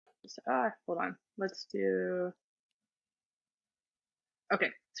Hold on. Let's do. Okay,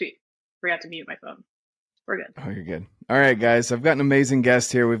 sweet. Forgot to mute my phone. We're good. Oh, you're good. All right, guys. I've got an amazing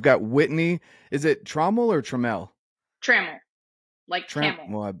guest here. We've got Whitney. Is it Tramel or Tramel? Tramel, like camel.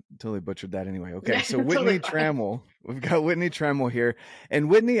 Well, I totally butchered that anyway. Okay, Yeah, so totally Whitney fine. Tramel. We've got Whitney Tramel here. And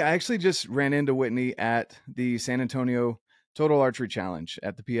Whitney, I actually just ran into Whitney at the San Antonio Total Archery Challenge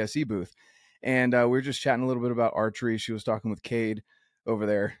at the PSE booth. And we were just chatting a little bit about archery. She was talking with Cade over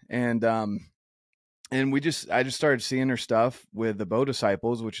there. And I just started seeing her stuff with the Bow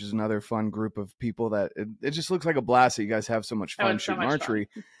Disciples, which is another fun group of people that it just looks like a blast that you guys have so much Oh, fun it's so shooting much archery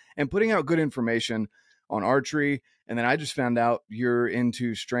fun. and putting out good information on archery. And then I just found out you're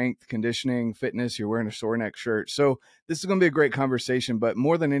into strength, conditioning, fitness. You're wearing a sore neck shirt. So this is going to be a great conversation. But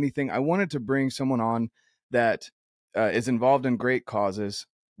more than anything, I wanted to bring someone on that is involved in great causes,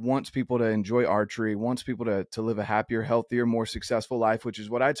 wants people to enjoy archery, wants people to live a happier, healthier, more successful life, which is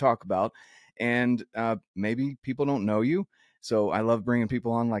what I talk about. And maybe people don't know you. So I love bringing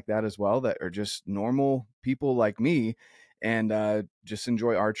people on like that as well, that are just normal people like me and just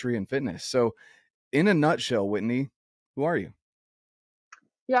enjoy archery and fitness. So in a nutshell, Whitney, who are you?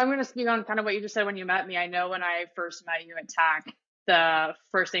 Yeah, I'm going to speak on kind of what you just said when you met me. I know when I first met you at TAC, the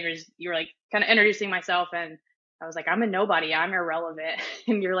first thing was you were like kind of introducing myself, and I was like, I'm a nobody, I'm irrelevant.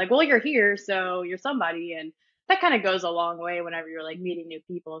 And you're like, well, you're here, so you're somebody. And that kind of goes a long way whenever you're like meeting new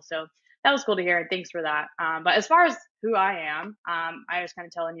people. So that was cool to hear, and thanks for that. But as far as who I am, I was kind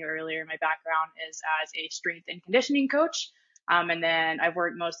of telling you earlier, my background is as a strength and conditioning coach. And then I've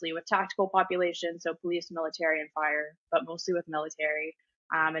worked mostly with tactical populations, so police, military, and fire, but mostly with military.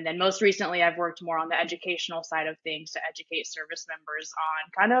 And then most recently, I've worked more on the educational side of things to educate service members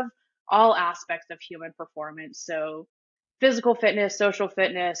on kind of all aspects of human performance. So physical fitness, social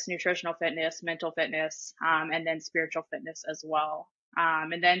fitness, nutritional fitness, mental fitness, and then spiritual fitness as well.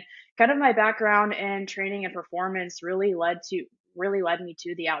 And then kind of my background in training and performance really led me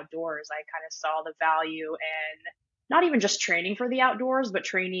to the outdoors. I kind of saw the value in not even just training for the outdoors, but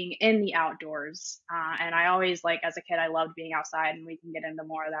training in the outdoors. And I always, like, as a kid, I loved being outside, and we can get into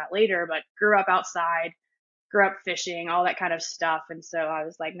more of that later, but grew up outside, grew up fishing, all that kind of stuff. And so I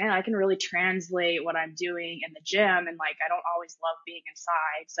was like, man, I can really translate what I'm doing in the gym. And like, I don't always love being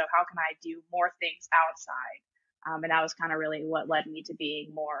inside. So how can I do more things outside? And that was kind of really what led me to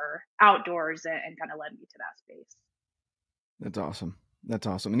being more outdoors and kind of led me to that space. That's awesome. That's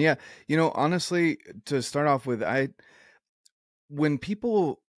awesome. And yeah, honestly, to start off with, when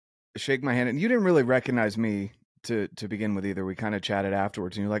people shake my hand, and you didn't really recognize me to begin with either. We kind of chatted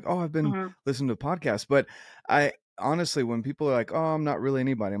afterwards, and you're like, "Oh, I've been Mm-hmm. listening to podcasts." But I honestly, when people are like, "Oh, I'm not really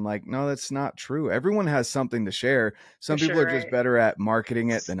anybody," I'm like, "No, that's not true. Everyone has something to share. For Some people sure, are just right? better at marketing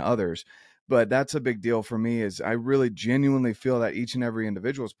it than others." But that's a big deal for me. Is I really genuinely feel that each and every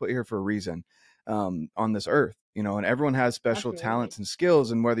individual is put here for a reason on this earth, and everyone has special Absolutely. talents and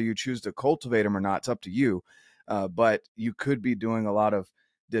skills, and whether you choose to cultivate them or not, it's up to you. But you could be doing a lot of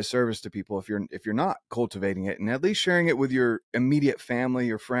disservice to people if you're not cultivating it and at least sharing it with your immediate family,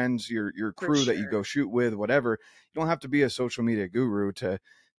 your friends, your For crew that you sure. go shoot with, whatever. You don't have to be a social media guru to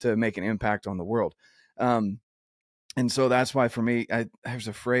make an impact on the world. And so that's why for me, there's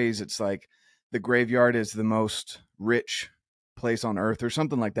a phrase, it's like the graveyard is the most rich place on earth or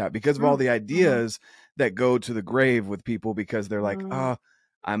something like that, because of all the Mm-hmm. ideas that go to the grave with people, because they're like, Mm-hmm. oh,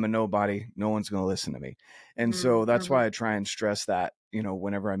 I'm a nobody, no one's going to listen to me. And so that's Mm-hmm. why I try and stress that,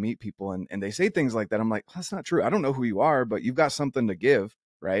 whenever I meet people and they say things like that, I'm like, that's not true. I don't know who you are, but you've got something to give.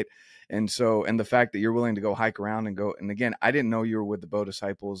 Right. And the fact that you're willing to go hike around and go, and again, I didn't know you were with the Bow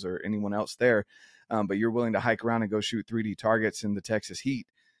Disciples or anyone else there. But you're willing to hike around and go shoot 3D targets in the Texas heat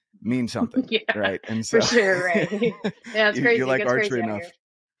means something, Yeah, right? And for so sure, right. Yeah, it's you crazy. It like gets archery crazy out enough.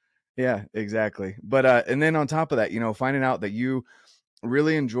 here. Yeah, exactly. But and then on top of that, finding out that you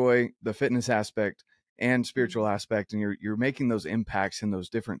really enjoy the fitness aspect and spiritual Mhm. aspect, and you're making those impacts in those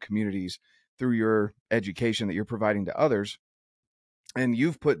different communities through your education that you're providing to others, and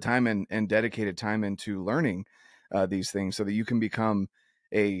you've put time in and dedicated time into learning these things so that you can become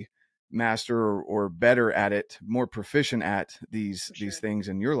a master or better at it, more proficient at these For these sure. things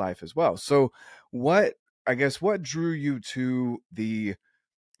in your life as well. So what what drew you to the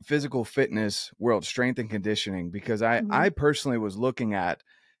physical fitness world, strength and conditioning? Because I Mhm. personally was looking at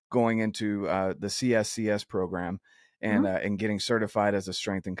going into the CSCS program Mhm. and getting certified as a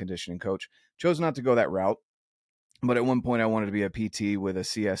strength and conditioning coach. Chose not to go that route, but at one point I wanted to be a PT with a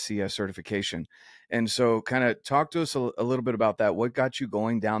CSCS certification. And so kind of talk to us a little bit about that. What got you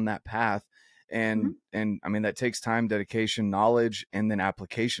going down that path? Mhm. And I mean, that takes time, dedication, knowledge, and then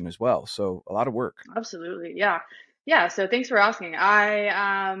application as well. So a lot of work. Absolutely. Yeah. Yeah, so thanks for asking. I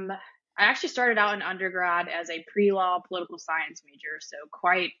actually started out in undergrad as a pre-law political science major, so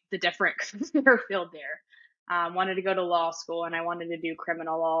quite the different career field there. Wanted to go to law school and I wanted to do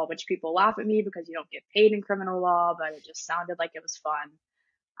criminal law, which people laugh at me because you don't get paid in criminal law, but it just sounded like it was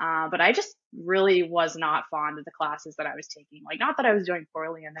fun. But I just really was not fond of the classes that I was taking. Like, not that I was doing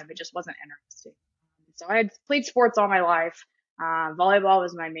poorly in them, it just wasn't interesting. So I had played sports all my life. Volleyball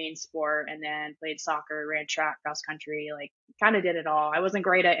was my main sport, and then played soccer, ran track, cross country, like kind of did it all. I wasn't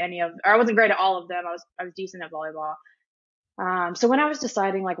great at or I wasn't great at all of them. I was decent at volleyball. So when I was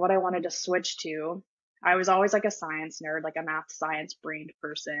deciding like what I wanted to switch to, I was always like a science nerd, like a math science brained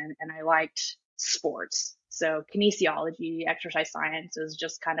person, and I liked sports. So kinesiology, exercise science is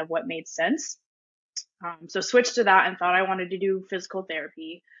just kind of what made sense. So switched to that and thought I wanted to do physical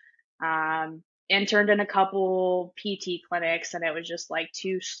therapy. Interned in a couple PT clinics, and it was just like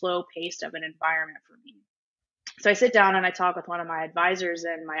too slow paced of an environment for me. So I sit down and I talk with one of my advisors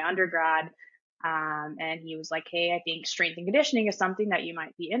in my undergrad, and he was like, "Hey, I think strength and conditioning is something that you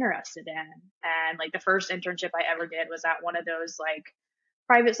might be interested in." And like the first internship I ever did was at one of those like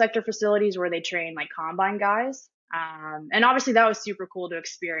private sector facilities where they train like combine guys. And obviously that was super cool to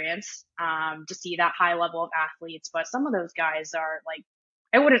experience, to see that high level of athletes. But some of those guys are like,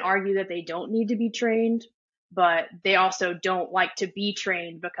 I wouldn't argue that they don't need to be trained, but they also don't like to be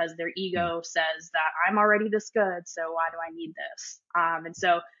trained because their ego says that I'm already this good, so why do I need this? And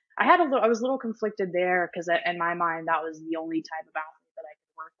so I was a little conflicted there because in my mind that was the only type of athlete that I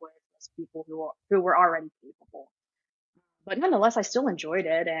could work with was people who were already capable. But nonetheless, I still enjoyed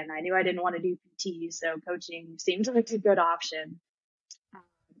it, and I knew I didn't want to do PT, so coaching seemed like a good option.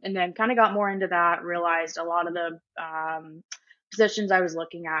 And then kind of got more into that, realized a lot of the positions I was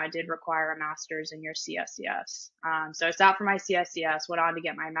looking at did require a master's in your CSCS. So I sat for my CSCS, went on to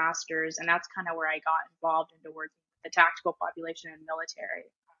get my master's, and that's kind of where I got involved into working with the tactical population and military.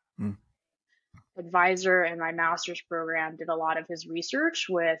 Mm. Advisor in my master's program did a lot of his research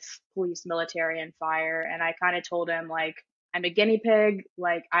with police, military, and fire. And I kind of told him, like, I'm a guinea pig.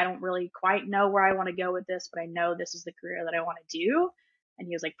 Like, I don't really quite know where I want to go with this, but I know this is the career that I want to do. And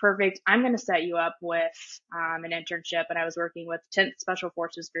he was like, perfect. I'm going to set you up with an internship. And I was working with 10th Special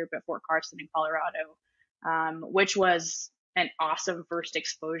Forces Group at Fort Carson in Colorado, which was an awesome first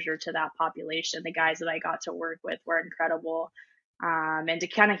exposure to that population. The guys that I got to work with were incredible, and to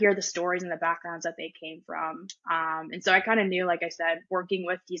kind of hear the stories and the backgrounds that they came from. And so I kind of knew, like I said, working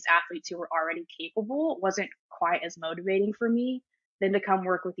with these athletes who were already capable wasn't quite as motivating for me than to come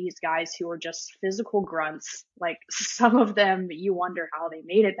work with these guys who were just physical grunts. Like some of them, you wonder how they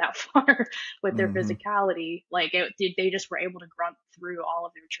made it that far with their Hmm. physicality. Like they just were able to grunt through all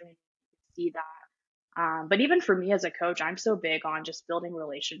of their training. You could see that. But even for me as a coach, I'm so big on just building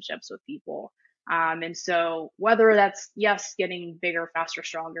relationships with people. And so whether that's, yes, getting bigger, faster,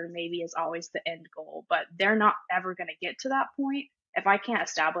 stronger, maybe is always the end goal, but they're not ever going to get to that point if I can't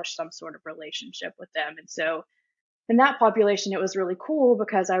establish some sort of relationship with them. And so in that population, it was really cool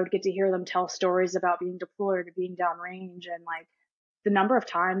because I would get to hear them tell stories about being deployed or being downrange. And like the number of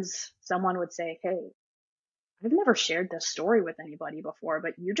times someone would say, "Hey, I've never shared this story with anybody before,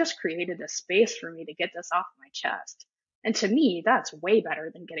 but you just created this space for me to get this off my chest." And to me, that's way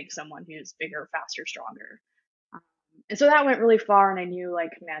better than getting someone who's bigger, faster, stronger. Um, and so that went really far, and I knew,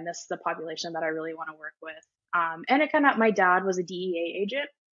 like, man, this is the population that I really want to work with. And it kind of, my dad was a DEA agent,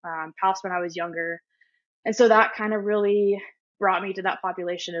 passed when I was younger. And so that kind of really brought me to that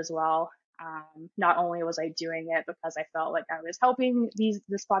population as well. Not only was I doing it because I felt like I was helping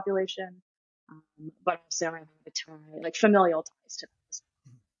this population, but also I have a tie, like familial ties to this.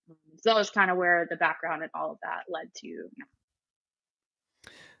 So that was kind of where the background and all of that led to.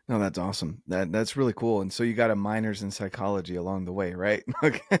 No, that's awesome. That's really cool. And so you got a minors in psychology along the way, right?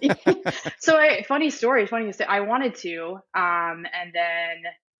 Okay. So funny story, funny you say, I wanted to, and then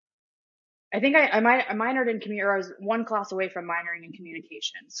I think I minored in or I was one class away from minoring in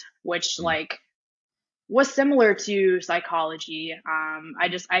communications, which Mm. like was similar to psychology.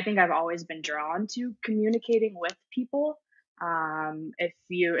 I think I've always been drawn to communicating with people.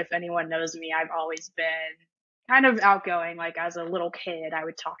 If anyone knows me, I've always been kind of outgoing. Like as a little kid, I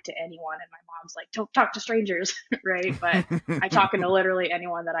would talk to anyone, and my mom's like, "Don't talk to strangers," right? But I'm talking to literally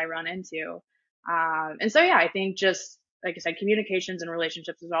anyone that I run into. And so yeah, I think just like I said, communications and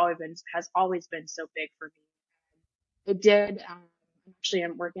relationships has always been so big for me. It did. Actually,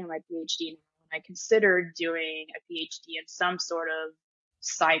 I'm working on my PhD now, and I considered doing a PhD in some sort of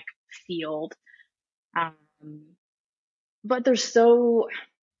psych field. Um, but there's so,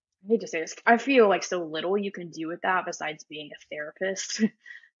 I hate to say this, I feel like so little you can do with that besides being a therapist.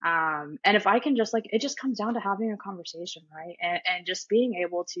 And if I can just like, it just comes down to having a conversation, right? And just being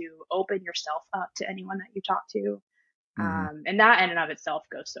able to open yourself up to anyone that you talk to. Hmm. And that in and of itself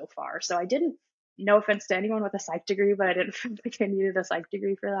goes so far. So I didn't, no offense to anyone with a psych degree, but I didn't feel like I needed a psych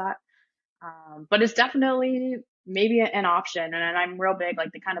degree for that. But it's definitely maybe an option. And I'm real big,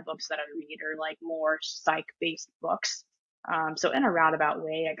 like the kind of books that I read are like more psych based books. So in a roundabout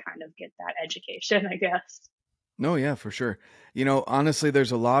way, I kind of get that education, I guess. No, yeah, for sure. Honestly,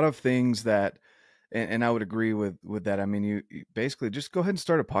 there's a lot of things that, and I would agree with that. I mean, you basically just go ahead and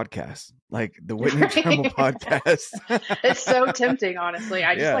start a podcast, like the Whitney Tramel Right. podcast. It's so tempting, honestly.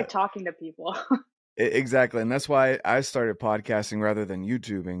 I just Yeah, like talking to people. exactly. And that's why I started podcasting rather than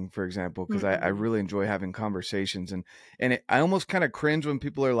YouTubing, for example, because I Mm-mm. really enjoy having conversations, I almost kind of cringe when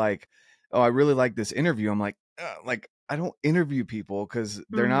people are like, "Oh, I really like this interview." I'm like I don't interview people because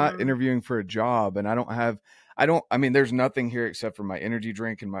they're not Mm-hmm. interviewing for a job, and I don't. I mean, there's nothing here except for my energy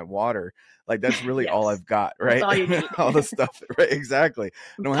drink and my water. Like that's really all Yes. I've got, That's right? all you need. All the stuff, right? Exactly.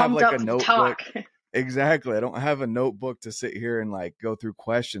 I don't have Pumped like up a to notebook. talk. Exactly. I don't have a notebook to sit here and like go through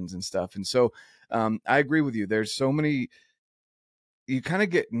questions and stuff. And so I agree with you. There's so many, you kind of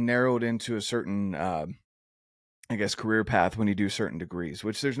get narrowed into a certain, I guess, career path when you do certain degrees,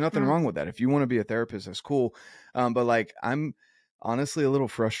 which there's nothing wrong with Mm-hmm. that. If you want to be a therapist, that's cool. But like, I'm honestly a little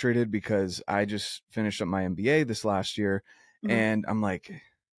frustrated because I just finished up my MBA this last year Mm-hmm. and I'm like,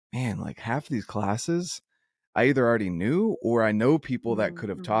 man, like half these classes I either already knew or I know people that could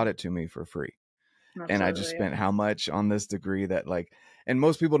have Mm-hmm. taught it to me for free. And I just Absolutely. spent how much on this degree that like, and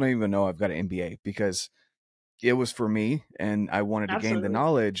most people don't even know I've got an MBA because it was for me and I wanted to gain the Absolutely.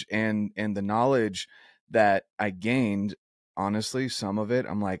 knowledge and the knowledge that I gained, honestly, some of it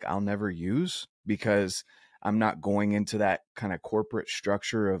I'm like, I'll never use because I'm not going into that kind of corporate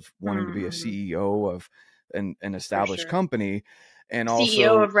structure of wanting to be a Mm-hmm. CEO of an For established sure. company. And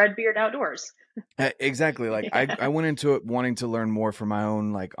CEO also of RedBeard Outdoors. exactly. Like I Yeah. went into it wanting to learn more for my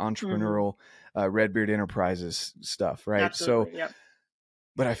own like Mm-hmm. entrepreneurial RedBeard Enterprises stuff, right? So, Absolutely. Yep.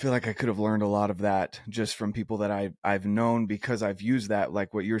 but I feel like I could have learned a lot of that just from people that I've known because I've used that,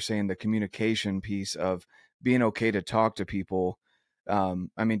 like what you're saying, the communication piece of being okay to talk to people.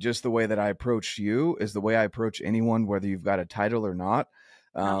 I mean, just the way that I approach you is the way I approach anyone, whether you've got a title or not.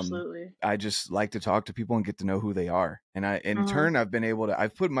 Um, Absolutely. I just like to talk to people and get to know who they are. And in Mm-hmm. turn,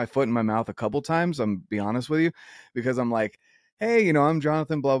 I've put my foot in my mouth a couple times. I'm be honest with you, because I'm like, hey, I'm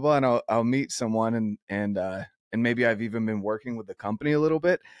Jonathan, blah, blah. And I'll meet someone and maybe I've even been working with the company a little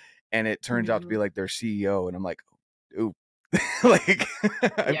bit and it turns out to Mm-hmm. be like their CEO. And I'm like, ooh, like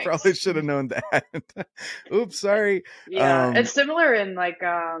I probably Yikes. should have known that. Oops, sorry. Yeah, Um, it's similar in like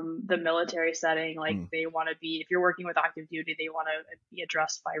the military setting. Like mm. they want to be, if you're working with active duty, they want to be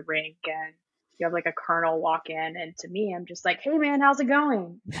addressed by rank, and you have like a colonel walk in, and to me, I'm just like, "Hey man, how's it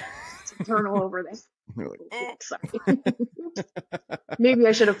going?" It's a colonel over there. They're like, Oh, sorry. Maybe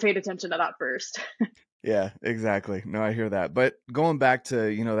I should have paid attention to that first. yeah, exactly. No, I hear that. But going back to,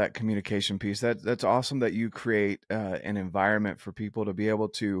 that communication piece, that's awesome that you create an environment for people to be able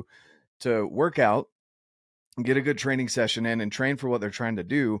to work out, get a good training session in and train for what they're trying to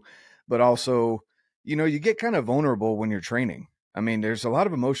do, but also, you get kind of vulnerable when you're training. I mean, there's a lot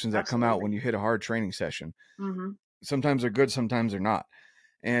of emotions that come out when Absolutely. you hit a hard training session. Hmm. Sometimes they're good, sometimes they're not.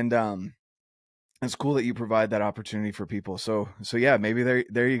 And it's cool that you provide that opportunity for people. So yeah, maybe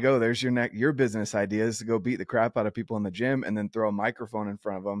there you go. There's your business idea is to go beat the crap out of people in the gym and then throw a microphone in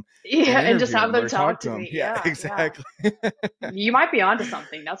front of them Yeah, and and just interview have them them or talk talk to to them. me. Yeah, Yeah, yeah. exactly. You might be onto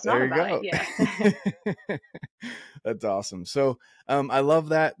something. That's not There a you bad go. idea. That's awesome. So I love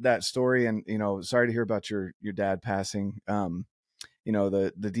that story and sorry to hear about your dad passing.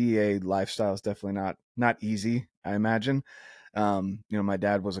 The DEA lifestyle is definitely not easy, I imagine. My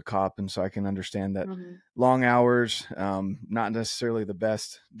dad was a cop and so I can understand that Hmm. long hours, not necessarily the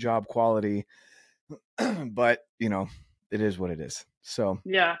best job quality, but it is what it is. So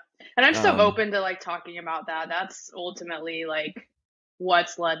Yeah. And I'm so um open to like talking about that. That's ultimately like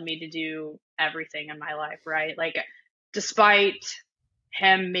what's led me to do everything in my life, right? Like despite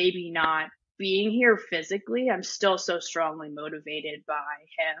him maybe not being here physically, I'm still so strongly motivated by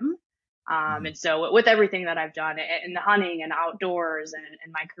him. mhm. And so with everything that I've done in the hunting and outdoors and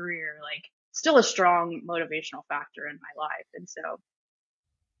my career, like still a strong motivational factor in my life. And so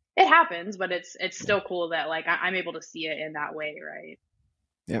it happens, but it's Yeah. still cool that like I'm able to see it in that way, right?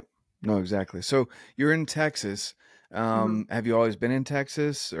 Yep. No, exactly. So you're in Texas. Mhm. Have you always been in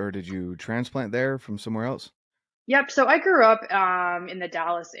Texas or did you transplant there from somewhere else? Yep. So I grew up in the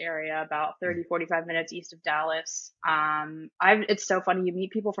Dallas area, about Mm. 30-45 minutes east of Dallas. It's so funny. You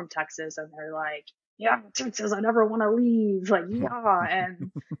meet people from Texas and they're like, yeah, Texas, I never want to leave. Like, yeah.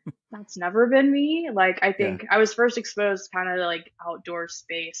 And that's never been me. Like, I Yeah. think I was first exposed kind of like outdoor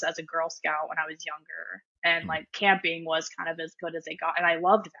space as a Girl Scout when I was younger. And Mm. like camping was kind of as good as it got. And I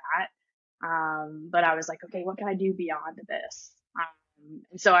loved that. But I was like, okay, what can I do beyond this?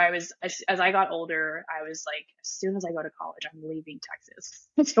 And so as I got older, I was like, as soon as I go to college, I'm leaving Texas.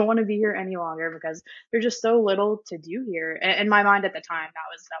 I don't want to be here any longer because there's just so little to do here. In my mind at the time,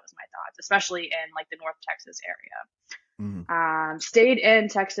 that was my thoughts, especially in like the North Texas area. Mm. Stayed in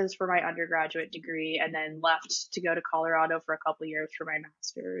Texas for my undergraduate degree and then left to go to Colorado for a couple years for my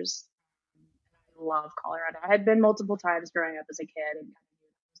master's. I love Colorado. I had been multiple times growing up as a kid and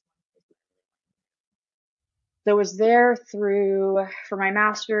so I was there for my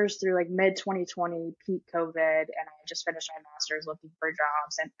master's through like mid 2020, peak COVID, and I had just finished my master's looking for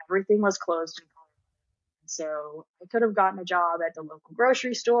jobs and everything was closed in Colorado. So I could have gotten a job at the local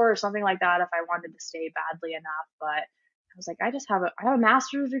grocery store or something like that if I wanted to stay badly enough. But I was like, I have a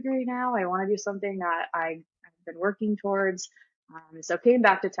master's degree now. I want to do something that I've been working towards. So came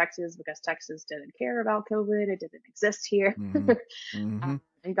back to Texas because Texas didn't care about COVID. It didn't exist here. Mm-hmm. Mm-hmm.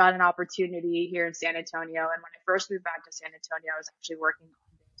 And got an opportunity here in San Antonio. And when I first moved back to San Antonio, I was actually working on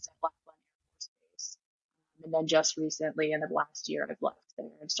base at Lackland Air Force Base. And then just recently, in the last year, I've left there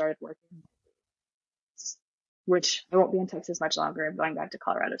and started working, which I won't be in Texas much longer. I'm going back to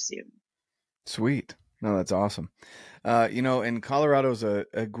Colorado soon. Sweet. No, that's awesome. And Colorado's a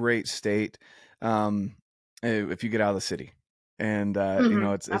great state. If you get out of the city and,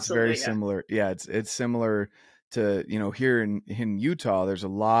 it's very Absolutely, yeah. similar. Yeah. It's similar to, here in Utah, there's a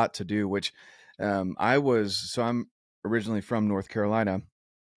lot to do, which, I'm originally from North Carolina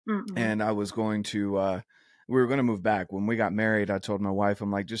Mm-hmm. and I was going to, we were going to move back. When we got married, I told my wife,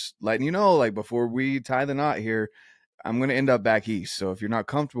 I'm like, just letting you know, like before we tie the knot here, I'm going to end up back east. So if you're not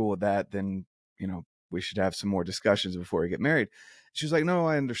comfortable with that, then, we should have some more discussions before we get married. She's like, no,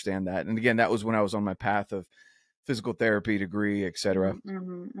 I understand that. And again, that was when I was on my path of physical therapy degree, etc.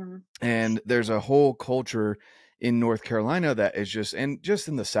 Mm-hmm. Mm-hmm. And there's a whole culture in North Carolina that is and just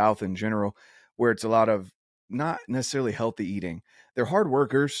in the South in general, where it's a lot of not necessarily healthy eating. They're hard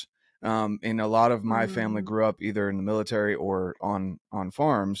workers. And a lot of my family Mm-hmm. grew up either in the military or on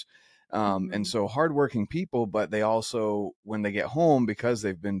farms. And Mm-hmm. so hardworking people, but they also, when they get home, because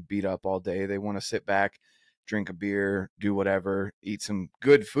they've been beat up all day, they want to sit back, drink a beer, do whatever, eat some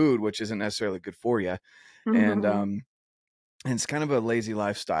good food, which isn't necessarily good for you. And, Mm-hmm. and it's kind of a lazy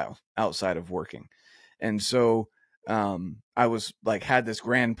lifestyle outside of working. And so, I was like, had this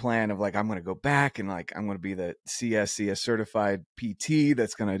grand plan of like, I'm going to go back and like, I'm going to be the CSCS certified PT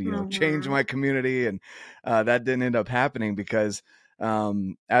that's going to, change Mm-hmm. my community. And, that didn't end up happening because,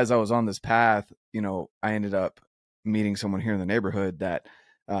 as I was on this path, I ended up meeting someone here in the neighborhood that,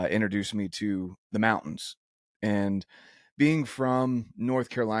 introduced me to the mountains. And being from North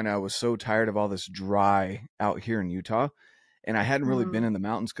Carolina, I was so tired of all this dry out here in Utah. And I hadn't really been Mm-hmm. in the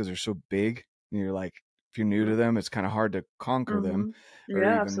mountains because they're so big. And you're like, if you're new to them, it's kind of hard to conquer them Mm-hmm. or Yeah,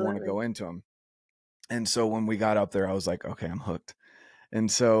 even want to absolutely. go into them. And so when we got up there, I was like, okay, I'm hooked. And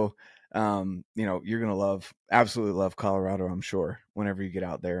so, you're going to absolutely love Colorado, I'm sure, whenever you get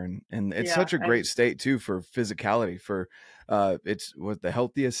out there. And it's Yeah, such a great state too, for physicality, it's what the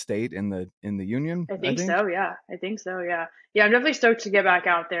healthiest state in the union, I I think think. so. Yeah, I think so. Yeah, yeah. I'm definitely stoked to get back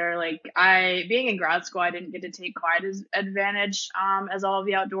out there. Like being in grad school, I didn't get to take quite as advantage as all of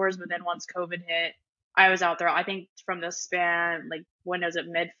the outdoors. But then once COVID hit, I was out there. I think from the span, like when was it,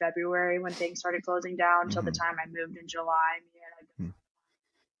 mid February when things started closing down till the Mm-hmm. time I moved in July. Me and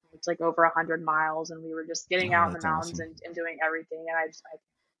it's like over 100 miles, and we were just getting Oh, out in the that's mountains awesome. and doing everything. And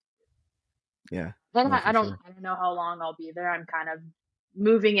Yeah, then no, for sure. I don't know how long I'll be there. I'm kind of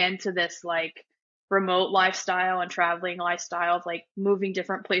moving into this like remote lifestyle and traveling lifestyle of like moving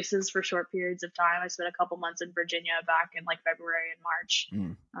different places for short periods of time. I spent a couple months in Virginia back in like February and March.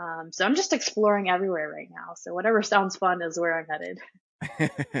 Mm. So I'm just exploring everywhere right now. So whatever sounds fun is where I'm headed.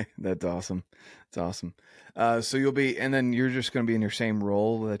 That's awesome. That's awesome. So and then you're just going to be in your same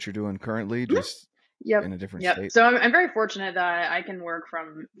role that you're doing currently, just Yep. in a different Yep. state. So I'm very fortunate that I can work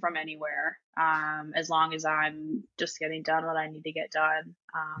from anywhere, as long as I'm just getting done what I need to get done.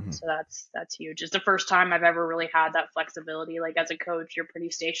 Mhm. So that's huge. It's the first time I've ever really had that flexibility. Like as a coach, you're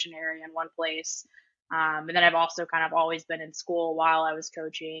pretty stationary in one place. And then I've also kind of always been in school while I was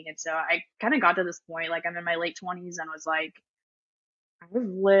coaching, and so I kind of got to this point, like I'm in my late 20s, and was like,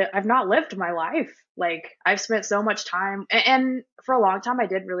 I've not lived my life. Like I've spent so much time, and for a long time, I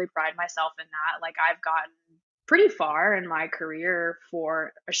did really pride myself in that. Like I've gotten pretty far in my career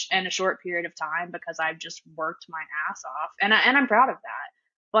in a short period of time because I've just worked my ass off, and I'm proud of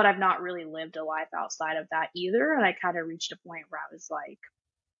that. but I've not really lived a life outside of that either. And I kind of reached a point where I was like,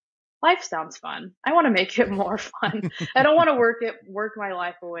 life sounds fun. I want to make it more fun. I don't want to work my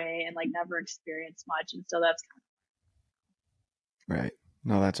life away and like never experience much. And so that's Right.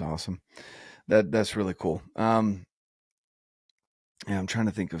 No, that's awesome. That's really cool. Yeah, I'm trying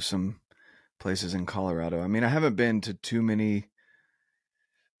to think of some places in Colorado. I mean, I haven't been to too many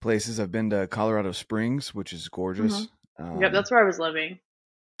places. I've been to Colorado Springs, which is gorgeous. Yep, that's where I was living.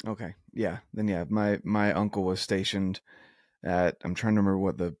 Okay. Yeah. Then yeah, my uncle was stationed at, I'm trying to remember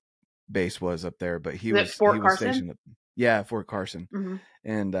what the base was up there, but Is it Fort he was Carson? stationed at, yeah, Fort Carson. Mm-hmm.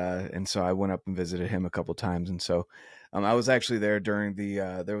 And so I went up and visited him a couple times. And so I was actually there during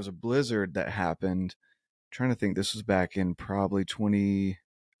there was a blizzard that happened. I'm trying to think, this was back in probably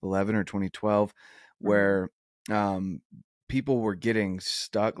 2011 or 2012, where people were getting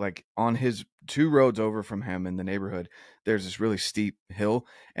stuck like on his 2 roads over from him in the neighborhood. There's this really steep hill,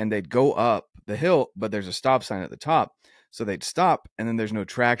 and they'd go up the hill, but there's a stop sign at the top. So they'd stop, and then there's no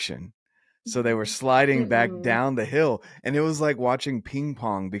traction. So they were sliding back down the hill, and it was like watching ping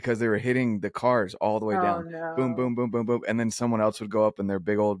pong because they were hitting the cars all the way down. No. Boom, boom, boom, boom, boom. And then someone else would go up in their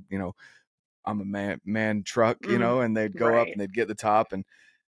big old, I'm a man truck, and they'd go up and they'd get the top and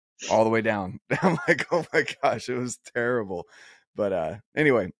all the way down. I'm like, oh my gosh, it was terrible. But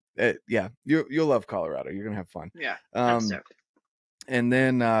anyway, yeah, you'll love Colorado. You're gonna have fun. Yeah. That's and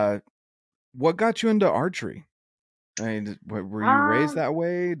then what got you into archery? I mean, were you raised that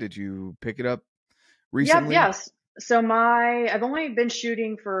way? Did you pick it up recently? Yep, yes. So I've only been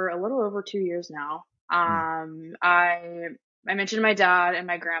shooting for a little over 2 years now. I mentioned my dad and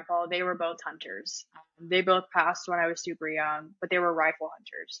my grandpa, they were both hunters. They both passed when I was super young, but they were rifle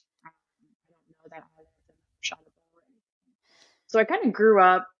hunters. I don't know that either of them shot a bow or anything. So I kind of grew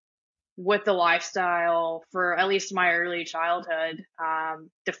up with the lifestyle for at least my early childhood.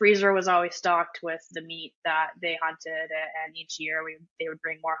 The freezer was always stocked with the meat that they hunted, and each year they would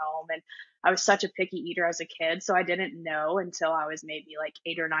bring more home. And I was such a picky eater as a kid, so I didn't know until I was maybe like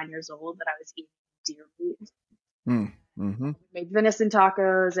 8 or 9 years old that I was eating deer meat. Mm-hmm. Make venison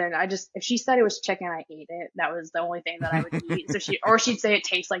tacos, and if she said it was chicken, I ate it. That was the only thing that I would eat. So she'd say it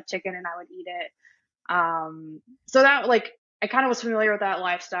tastes like chicken, and I would eat it. So that like I kind of was familiar with that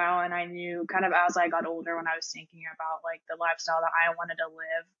lifestyle, and I knew kind of as I got older when I was thinking about like the lifestyle that I wanted to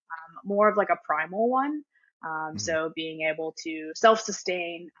live, more of like a primal one. So being able to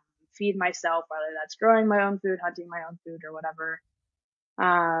self-sustain, feed myself, whether that's growing my own food, hunting my own food, or whatever.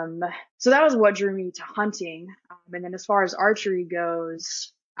 So that was what drew me to hunting. And then as far as archery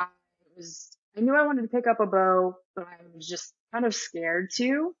goes, I knew I wanted to pick up a bow, but I was just kind of scared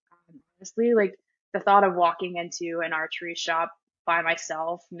to, honestly, like the thought of walking into an archery shop by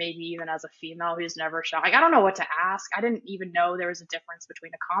myself, maybe even as a female who's never shot. Like, I don't know what to ask. I didn't even know there was a difference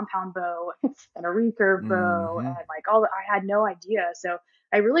between a compound bow and a recurve bow, and like I had no idea. So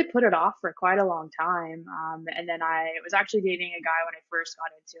I really put it off for quite a long time. And then I was actually dating a guy when I first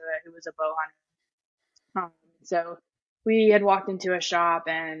got into it who was a bow hunter. So we had walked into a shop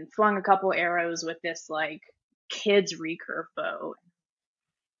and flung a couple arrows with this like kid's recurve bow.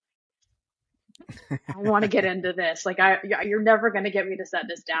 I want to get into this. Like you're never going to get me to set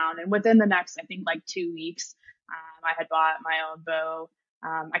this down. And within the next, I think like 2 weeks, I had bought my own bow.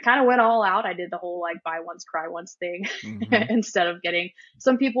 I kind of went all out. I did the whole like buy once, cry once thing instead of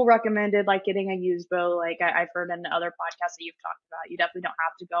some people recommended like getting a used bow. Like I've heard in other podcasts that you've talked about, you definitely don't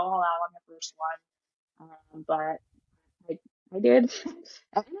have to go all out on the first one. But I did.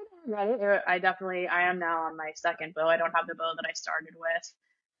 I regret it. I am now on my second bow. I don't have the bow that I started with.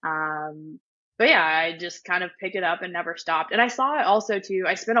 But yeah, I just kind of picked it up and never stopped. And I saw it also too.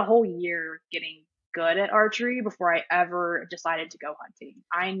 I spent a whole year getting good at archery before I ever decided to go hunting.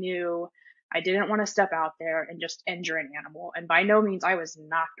 I knew I didn't want to step out there and just injure an animal. And by no means I was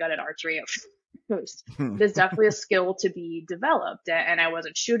not good at archery at first. It is definitely a skill to be developed. And I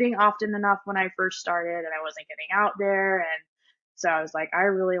wasn't shooting often enough when I first started, and I wasn't getting out there. And so I was like, I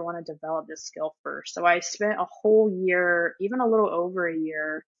really want to develop this skill first. So I spent a whole year, even a little over a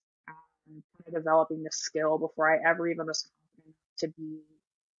year, developing the skill before I ever even was confident to be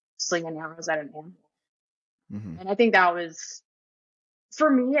slinging arrows at an animal. And I think that was, for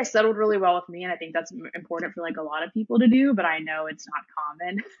me, it settled really well with me. And I think that's important for like a lot of people to do, but I know it's not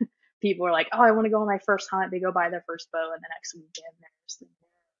common. People are like, oh, I want to go on my first hunt. They go buy their first bow, and the next weekend they're slinging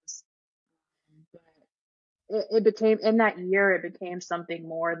arrows. But it became, in that year, it became something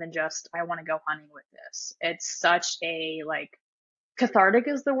more than just, I want to go hunting with this. It's such a like, cathartic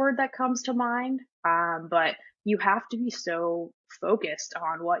is the word that comes to mind. But you have to be so focused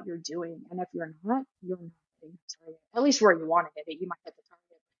on what you're doing. And if you're not, you're not hitting the target. At least where you want to hit it. You might hit the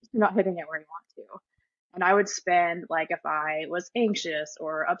target, you're not hitting it where you want to. And I would spend, like, if I was anxious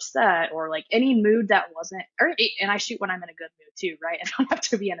or upset or like any mood that wasn't, and I shoot when I'm in a good mood too, right? I don't have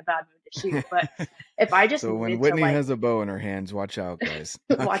to be in a bad mood to shoot. But if I just So when needed to, Whitney like, has a bow in her hands, watch out, guys.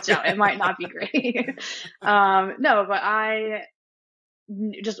 watch out, it might not be great. No, but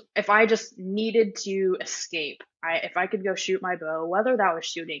if I just needed to escape, if I could go shoot my bow, whether that was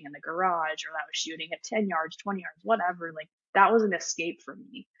shooting in the garage or that was shooting at 10 yards, 20 yards, whatever, like that was an escape for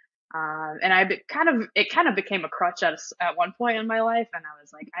me. And it kind of became a crutch at one point in my life. And I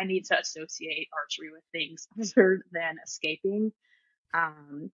was like, I need to associate archery with things other than escaping.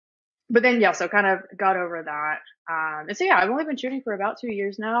 Um, but then, yeah, so kind of got over that. And so, yeah, I've only been shooting for about 2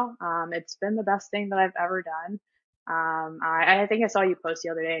 years now. It's been the best thing that I've ever done. I think I saw you post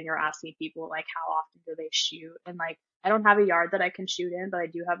the other day and you're asking people like how often do they shoot, and like I don't have a yard that I can shoot in, but I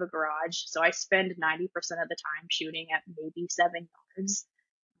do have a garage, so I spend 90% of the time shooting at maybe 7 yards.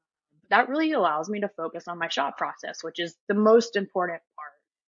 That really allows me to focus on my shot process, which is the most important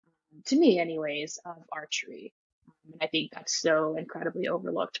part, to me anyways, of archery. And I think that's so incredibly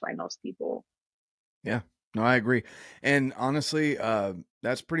overlooked by most people. Yeah, no, I agree. And honestly,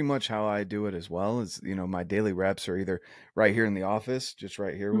 that's pretty much how I do it as well. Is, my daily reps are either right here in the office, just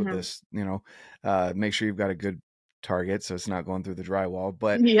right here with this, make sure you've got a good target so it's not going through the drywall.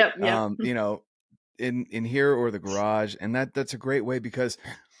 But Yep, yep. in here or the garage, and that's a great way because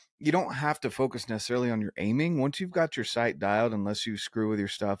you don't have to focus necessarily on your aiming. Once you've got your sight dialed, unless you screw with your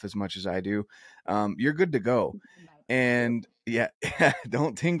stuff as much as I do, you're good to go. And yeah,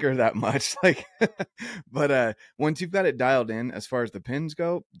 don't tinker that much. Like, but once you've got it dialed in, as far as the pins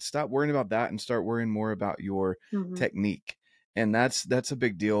go, stop worrying about that and start worrying more about your technique. And that's a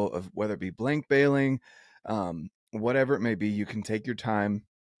big deal, of whether it be blank bailing, whatever it may be. You can take your time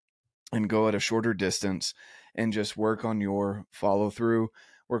and go at a shorter distance and just work on your follow through,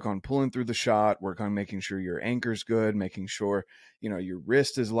 work on pulling through the shot, work on making sure your anchor's good, making sure, your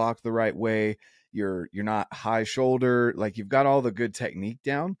wrist is locked the right way. You're not high shoulder, like you've got all the good technique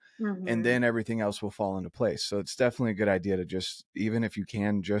down, and then everything else will fall into place. So it's definitely a good idea to just, even if you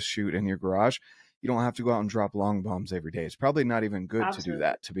can just shoot in your garage, you don't have to go out and drop long bombs every day. It's probably not even good to do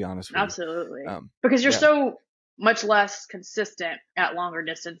that, to be honest with you. Absolutely. Because you're so much less consistent at longer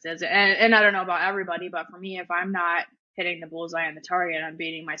distances. And I don't know about everybody, but for me, if I'm not hitting the bullseye on the target, I'm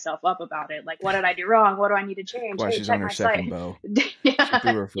beating myself up about it. Like, what did I do wrong? What do I need to change? Why she's on her second bow. Yeah. She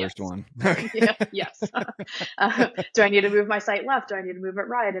threw her first one. Yes. Do I need to move my sight left? Do I need to move it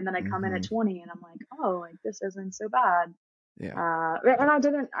right? And then I come in at 20 and I'm like, oh, like this isn't so bad. Yeah. And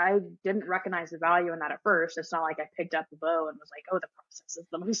I didn't recognize the value in that at first. It's not like I picked up the bow and was like, oh, the process is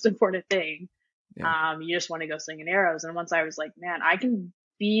the most important thing. Yeah. You just want to go slinging arrows. And once I was like, man, I can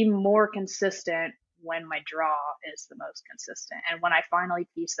be more consistent when my draw is the most consistent. And when I finally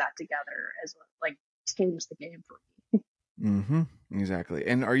piece that together, as like changed the game for me. Exactly.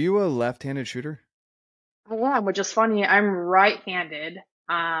 And are you a left-handed shooter? I am, which is funny. I'm right-handed.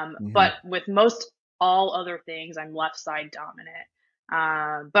 But with most all other things, I'm left side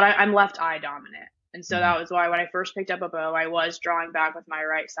dominant. But I'm left eye dominant. And so that was why when I first picked up a bow, I was drawing back with my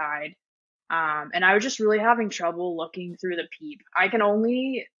right side. And I was just really having trouble looking through the peep. I can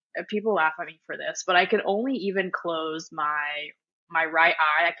only, people laugh at me for this, but I could only even close my right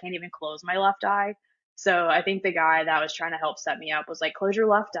eye. I can't even close my left eye. So I think the guy that was trying to help set me up was like, close your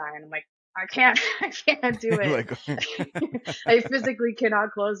left eye. And I'm like, I can't do it. I physically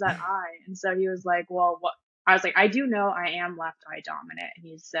cannot close that eye. And so he was like, well, what? I was like, I do know I am left eye dominant. And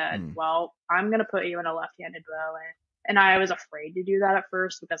he said, well, I'm going to put you in a left-handed bow. And I was afraid to do that at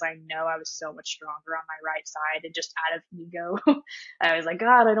first because I know I was so much stronger on my right side, and just out of ego, I was like,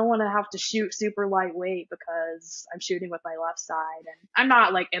 God, I don't want to have to shoot super lightweight because I'm shooting with my left side, and I'm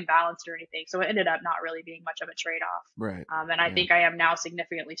not like imbalanced or anything. So it ended up not really being much of a trade-off. Right. And I think I am now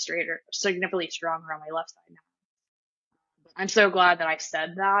significantly stronger on my left side now. I'm so glad that I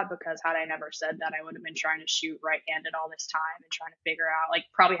said that, because had I never said that, I would have been trying to shoot right-handed all this time and trying to figure out, like,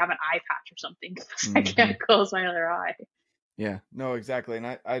 probably have an eye patch or something because I can't close my other eye. Yeah, no, exactly.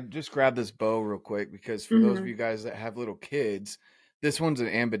 And I just grabbed this bow real quick because for those of you guys that have little kids, this one's an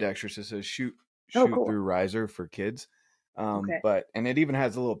ambidextrous. It says shoot cool. through riser for kids. But it even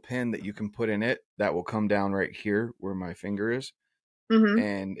has a little pin that you can put in it that will come down right here where my finger is.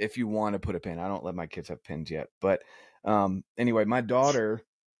 And if you want to put a pin, I don't let my kids have pins yet, but anyway, my daughter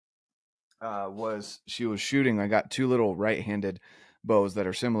was shooting. I got two little right-handed bows that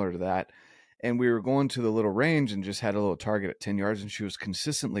are similar to that, and we were going to the little range and just had a little target at 10 yards, and she was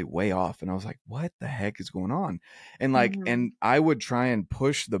consistently way off, and I was like, what the heck is going on? And like and I would try and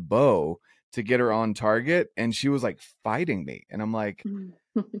push the bow to get her on target, and she was like fighting me, and I'm like,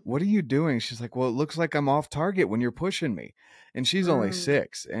 what are you doing? She's like, well, it looks like I'm off target when you're pushing me. And she's only Mm,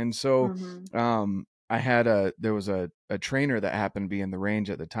 6. And so, mm-hmm. there was a trainer that happened to be in the range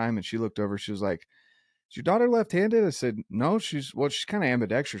at the time. And she looked over, she was like, is your daughter left-handed? I said, no, she's kind of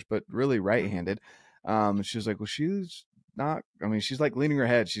ambidextrous, but really Mm-hmm. right-handed. She was like, well, she's not, I mean, she's like leaning her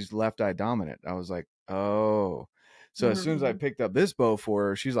head. She's left eye dominant. I was like, oh. So as soon as I Mm-hmm. picked up this bow for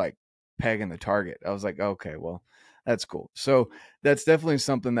her, she's like pegging the target. I was like, okay, well, that's cool. So that's definitely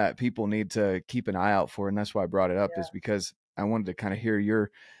something that people need to keep an eye out for. And that's why I brought it up, is Yeah. because I wanted to kind of hear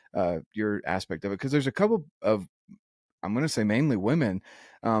your aspect of it. Cause there's a couple of, I'm going to say mainly women,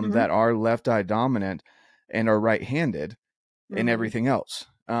 Mm-hmm. that are left eye dominant and are right-handed in Mm-hmm. everything else.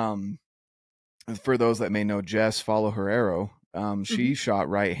 For those that may know Jess, follow her arrow. Mm-hmm. She shot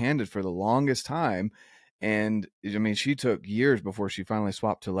right-handed for the longest time, and I mean, she took years before she finally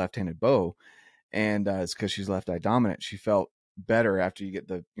swapped to left-handed bow, and it's because she's left eye dominant. She felt better after you get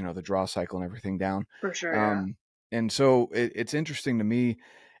the draw cycle and everything down. For sure. Yeah. Um, and so it's interesting to me,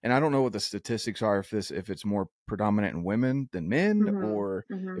 and I don't know what the statistics are, if it's more predominant in women than men, Mm-hmm. or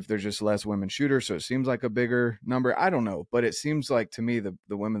Mm-hmm. if there's just less women shooters, so it seems like a bigger number. I don't know, but it seems like to me, the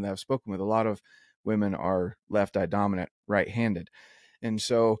women that I've spoken with, a lot of women are left eye dominant, right-handed. And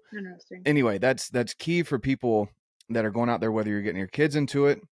so Interesting. anyway, that's key for people that are going out there, whether you're getting your kids into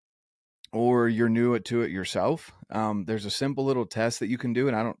it or you're new to it yourself. There's a simple little test that you can do.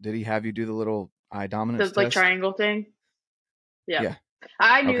 And did he have you do the little eye dominance The like test? triangle thing. Yeah. Yeah.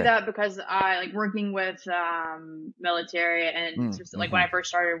 I knew Okay. that because I like working with military and like when Mm-hmm. I first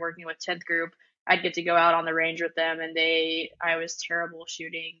started working with 10th group, I'd get to go out on the range with them and I was terrible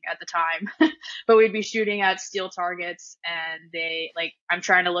shooting at the time, but we'd be shooting at steel targets and I'm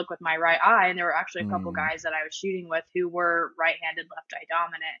trying to look with my right eye and there were actually a couple Mm. guys that I was shooting with who were right-handed, left eye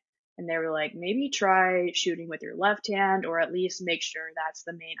dominant. And they were like, maybe try shooting with your left hand or at least make sure that's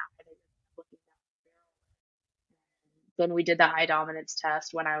the main eye that you're looking down the barrel. Then we did the eye dominance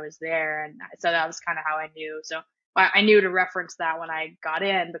test when I was there, and so that was kind of how I knew. So I knew to reference that when I got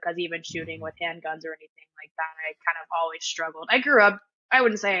in because even shooting with handguns or anything like that, I kind of always struggled. I grew up. I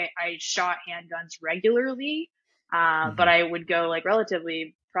wouldn't say I shot handguns regularly, but Mm-hmm. I would go like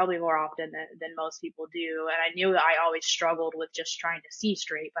relatively, probably more often than most people do. And I knew that I always struggled with just trying to see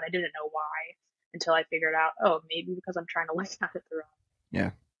straight, but I didn't know why until I figured out, oh, maybe because I'm trying to look at it the wrong.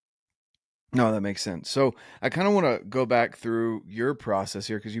 Yeah. No, that makes sense. So I kind of want to go back through your process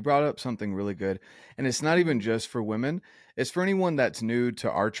here, because you brought up something really good, and it's not even Mm-hmm. just for women; it's for anyone that's new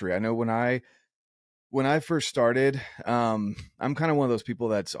to archery. I know when I first started, I'm kind of one of those people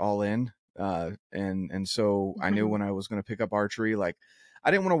that's all in, and so I knew when I was going to pick up archery, like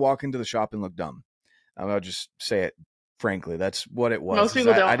I didn't want to walk into the shop and look dumb. I'll just say it frankly. That's what it was. Most Is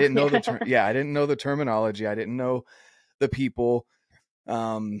people I don't. didn't know the Yeah. term. Yeah, I didn't know the terminology. I didn't know the people.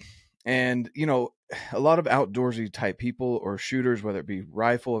 Um, and a lot of outdoorsy type people or shooters, whether it be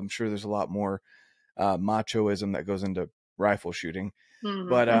rifle, I'm sure there's a lot more machoism that goes into rifle shooting.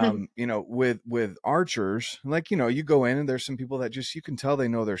 But Mm-hmm. with archers, like you go in and there's some people that just, you can tell they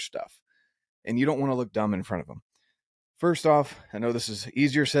know their stuff, and you don't want to look dumb in front of them. First off, I know this is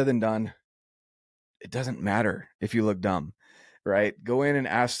easier said than done. It doesn't matter if you look dumb, right? Go in and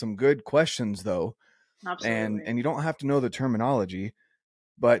ask some good questions though, and Absolutely. you don't have to know the terminology,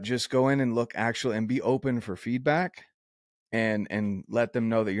 but just go in and look actually and be open for feedback, and let them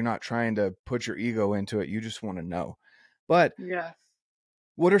know that you're not trying to put your ego into it. You just want to know. But Yeah.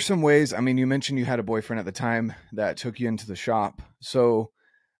 what are some ways? I mean, you mentioned you had a boyfriend at the time that took you into the shop. So,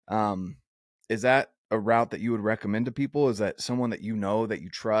 um, is that a route that you would recommend to people? Is that someone that that you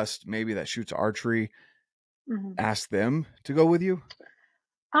trust, maybe that shoots archery, Hmm. ask them to go with you?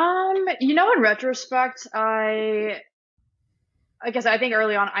 In retrospect, I guess I think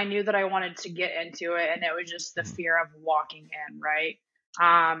early on I knew that I wanted to get into it, and it was just the Mm, fear of walking in, right?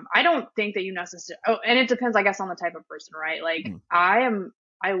 I don't think that you necessarily. Oh, and it depends, I guess, on the type of person, right? Like mm,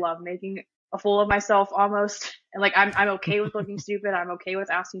 I love making a fool of myself almost, and like I'm okay with looking stupid. I'm okay with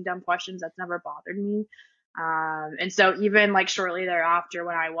asking dumb questions. That's never bothered me. And so even like shortly thereafter,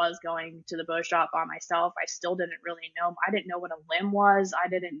 when I was going to the bow shop by myself, I still didn't really know. I didn't know what a limb was. I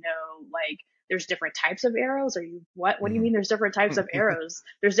didn't know like there's different types of arrows. Are you what? What do you mm. mean there's different types of arrows?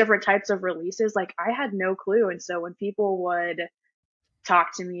 There's different types of releases. Like I had no clue. And so when people would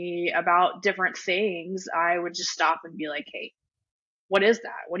talk to me about different things, I would just stop and be like, hey, what is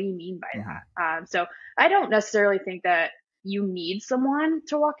that? What do you mean by Mhm. that? So I don't necessarily think that you need someone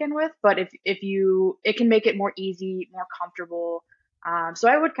to walk in with, but if you, it can make it more easy, more comfortable. So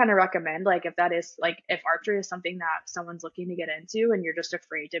I would kind of recommend, like, if that is like, if archery is something that someone's looking to get into and you're just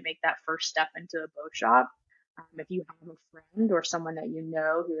afraid to make that first step into a bow shop, If you have a friend or someone that you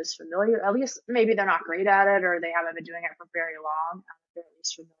know who is familiar, at least maybe they're not great at it or they haven't been doing it for very long, if they're at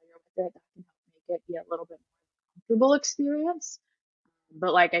least familiar with it, that can help make it be a little bit more comfortable experience.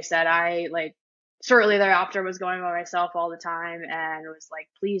 But like I said, I like shortly thereafter was going by myself all the time and was like,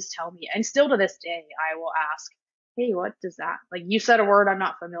 please tell me. And still to this day, I will ask, hey, what does that, like you said a word I'm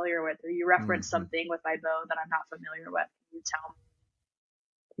not familiar with, or you referenced Mm-hmm. something with my bow that I'm not familiar with.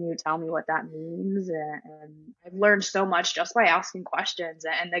 Can you tell me what that means? And I've learned so much just by asking questions.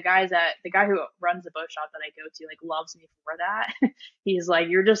 And the guy who runs the bow shop that I go to, like, loves me for that. He's like,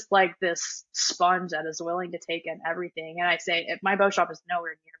 you're just like this sponge that is willing to take in everything. And I say, if my bow shop is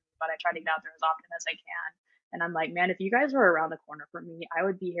nowhere near me, but I try to get out there as often as I can. And I'm like, man, if you guys were around the corner from me, I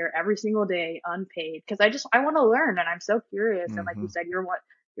would be here every single day unpaid because I want to learn and I'm so curious. And like Mm-hmm. you said,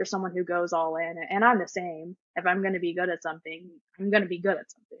 you're someone who goes all in, and I'm the same. If I'm going to be good at something, I'm going to be good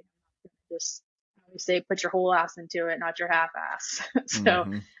at something. Just, I always say, put your whole ass into it, not your half ass. So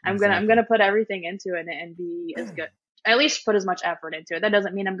Mm-hmm. I'm Exactly. gonna put everything into it and be as good, at least put as much effort into it. That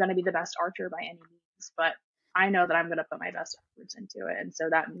doesn't mean I'm gonna be the best archer by any means, but I know that I'm gonna put my best efforts into it, and so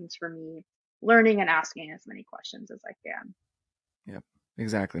that means for me learning and asking as many questions as I can. Yep,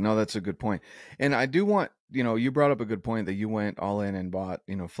 exactly. No, that's a good point. And I do want, you brought up a good point that you went all in and bought,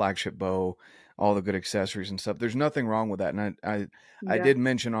 flagship bow, all the good accessories and stuff. There's nothing wrong with that. And I Yeah. did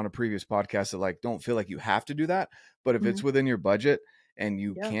mention on a previous podcast that, like, don't feel like you have to do that, but if Mm-hmm. it's within your budget and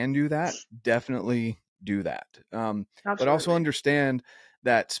you Yeah. can do that, definitely do that. But also Absolutely. understand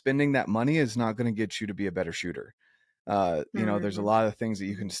that spending that money is not going to get you to be a better shooter. There's a Mm-hmm. lot of things that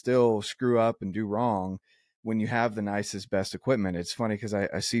you can still screw up and do wrong when you have the nicest, best equipment. It's funny because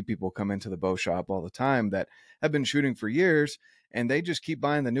I see people come into the bow shop all the time that have been shooting for years and they just keep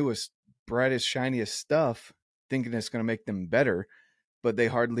buying the newest, brightest, shiniest stuff, thinking it's going to make them better, but they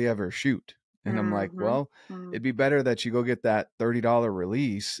hardly ever shoot. And I'm like, Mm-hmm. well, it'd be better that you go get that $30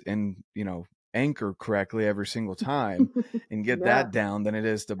 release and, anchor correctly every single time Mm-hmm. and get Yeah. that down than it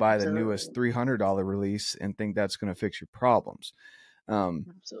is to buy the newest Absolutely. $300 release and think that's going to fix your problems. Um,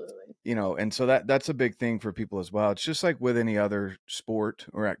 Absolutely. and so that's a big thing for people as well. It's just like with any other sport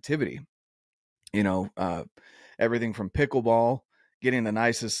or activity, you know, uh, everything from pickleball, getting the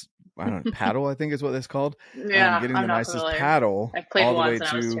nicest, I don't know, paddle, I think is what it's called. Yeah, Getting I'm the not nicest familiar. paddle I played all the way once and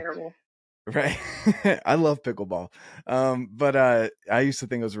I was to, terrible. right. I love pickleball. But I used to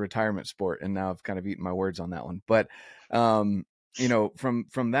think it was a retirement sport and now I've kind of eaten my words on that one. But, from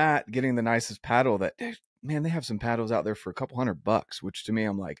that, getting the nicest paddle that, man, they have some paddles out there for a couple $100, which to me,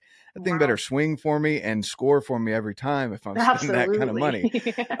 I'm like, that thing better Wow. swing for me and score for me every time if I'm spending that kind of money.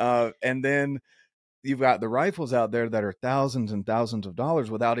 Absolutely. And then you've got the rifles out there that are thousands and thousands of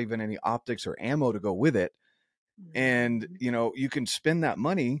dollars without even any optics or ammo to go with it. And, Mhm. you can spend that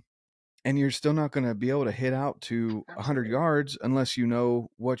money and you're still not going to be able to hit out to 100 Absolutely. yards unless you know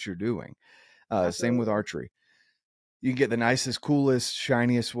what you're doing. Same with Absolutely. archery. You can get the nicest, coolest,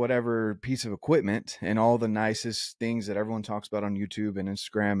 shiniest, whatever piece of equipment and all the nicest things that everyone talks about on YouTube and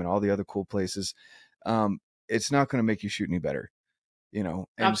Instagram and all the other cool places. Um, it's not going to make you shoot any better, And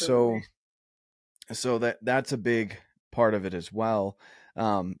Absolutely. so that's a big part of it as well.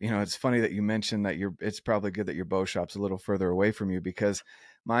 It's funny that you mentioned that it's probably good that your bow shop's a little further away from you because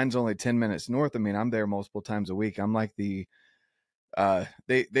mine's only 10 minutes north. I mean, I'm there multiple times a week. I'm like they've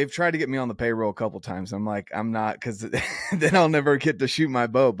tried to get me on the payroll a couple times. I'm like, I'm not, because then I'll never get to shoot my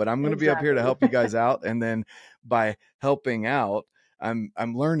bow, but I'm going to be up here to Exactly. help you guys out. And then by helping out, I'm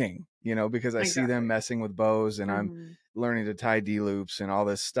learning, because I see them Exactly. messing with bows and I'm Hmm. learning to tie D loops and all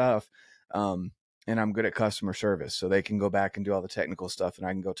this stuff. And I'm good at customer service, so they can go back and do all the technical stuff and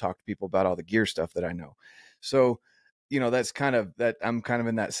I can go talk to people about all the gear stuff that I know. So, that's kind of that I'm kind of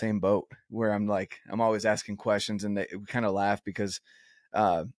in that same boat where I'm like, I'm always asking questions and they kind of laugh because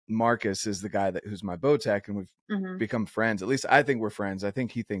Marcus is the guy who's my bow tech and we've Hmm. become friends. At least I think we're friends. I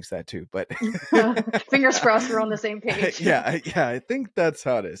think he thinks that too, but Fingers crossed we're on the same page. I think that's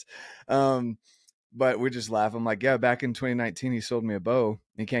how it is. But we just laugh. I'm like, yeah, back in 2019, he sold me a bow.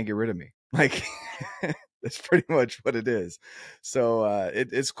 He can't get rid of me. Like, that's pretty much what it is. So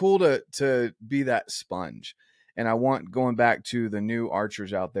it's cool to be that sponge. And I want, going back to the new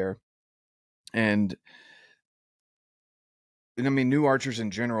archers out there, and I mean new archers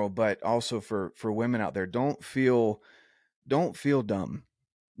in general, but also for women out there, don't feel dumb.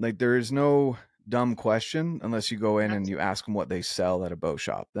 Like, there is no dumb question unless you go in and you Absolutely. ask them what they sell at a bow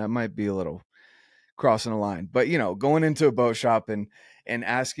shop. That might be a little crossing a line, but going into a bow shop and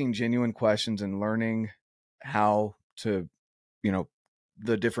asking genuine questions and learning how to, you know,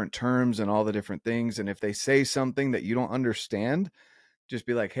 the different terms and all the different things. And if they say something that you don't understand, just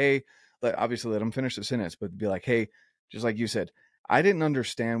be like, hey, obviously let them finish the sentence, but be like, hey, just like you said, I didn't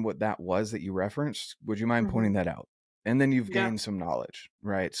understand what that was that you referenced. Would you mind Hmm. pointing that out? And then you've Yeah, gained some knowledge,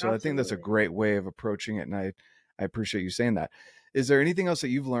 right? So I think that's a absolutely. great way of approaching it. And I appreciate you saying that. Is there anything else that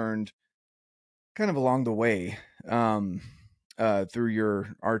you've learned kind of along the way, um, through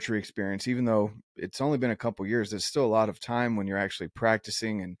your archery experience? Even though it's only been a couple years, there's still a lot of time when you're actually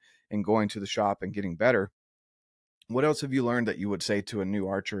practicing and going to the shop and getting better. What else have you learned that you would say to a new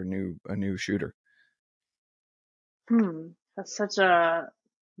archer, a new shooter? That's such a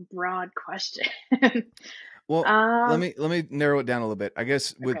broad question. Well, Um, let me narrow it down a little bit. I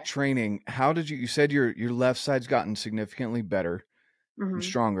guess with okay. training, how did you said your left side's gotten significantly better and Hmm.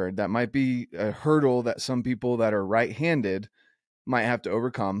 stronger. That might be a hurdle that some people that are right-handed might have to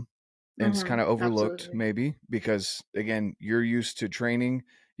overcome, and it's Hmm. kind of overlooked Absolutely. maybe because again, you're used to training.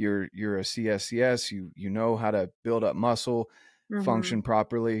 You're a CSCS. You know how to build up muscle, Hmm. function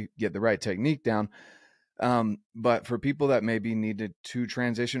properly, get the right technique down. But for people that maybe needed to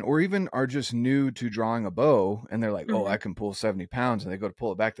transition or even are just new to drawing a bow and they're like, oh, Hmm. I can pull 70 pounds, and they go to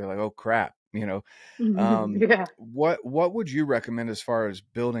pull it back, they're like, oh crap, Yeah. what would you recommend as far as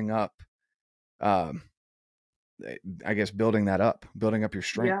building up, um, I guess building up your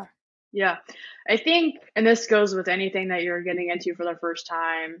strength? Yeah. Yeah. I think, and this goes with anything that you're getting into for the first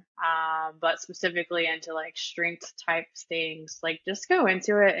time, but specifically into like strength type things, like just go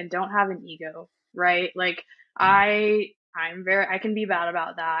into it and don't have an ego, right? Like Mm, I can be bad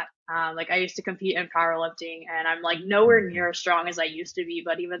about that. Like I used to compete in powerlifting and I'm like nowhere mhm, near as strong as I used to be,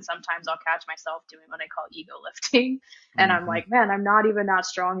 but even sometimes I'll catch myself doing what I call ego lifting. And I'm mhm, like, man, I'm not even that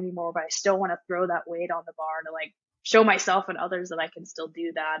strong anymore, but I still want to throw that weight on the bar to like show myself and others that I can still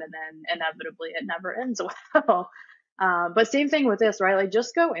do that. And then inevitably it never ends well. But same thing with this, right? Like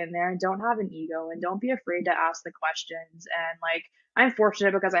just go in there and don't have an ego and don't be afraid to ask the questions. And like, I'm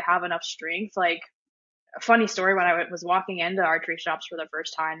fortunate because I have enough strength. Like, a funny story when I was walking into archery shops for the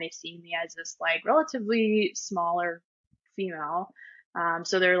first time, they see me as this like relatively smaller female.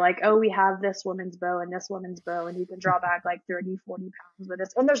 So they're like, oh, we have this woman's bow and this woman's bow, and you can draw back like 30, 40 pounds with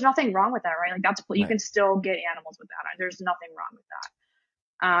this. And there's nothing wrong with that, right? Like that's, you right. can still get animals with that. There's nothing wrong with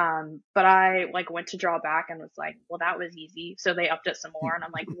that. But I like went to draw back and was like, well, that was easy. So they upped it some more, and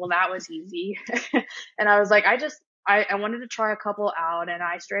I'm like, well, that was easy. And I was like, I wanted to try a couple out, and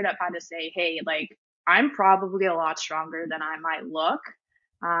I straight up had to say, hey, like, I'm probably a lot stronger than I might look.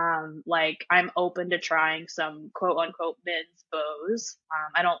 Like I'm open to trying some quote unquote men's bows.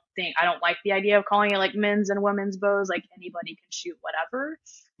 I don't like the idea of calling it like men's and women's bows. Like anybody can shoot whatever.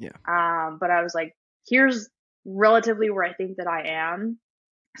 Yeah. But I was like, here's relatively where I think that I am.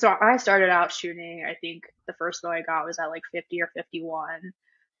 So I started out shooting, I think the first bow I got was at like 50 or 51.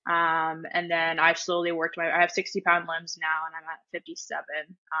 And then I slowly worked I have 60-pound limbs now and I'm at 57.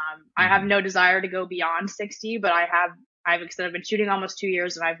 I have Mhm. no desire to go beyond 60, but I've been shooting almost 2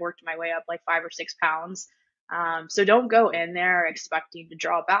 years and I've worked my way up like 5 or 6 pounds. So don't go in there expecting to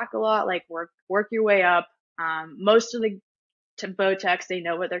draw back a lot, like work your way up. Most of the bow techs, they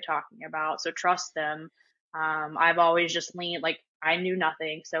know what they're talking about. So trust them. I've always just leaned, like I knew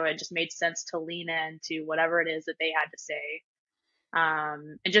nothing. So it just made sense to lean into whatever it is that they had to say.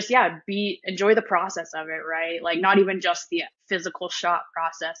 And just, yeah, enjoy the process of it, right? Like not even just the physical shot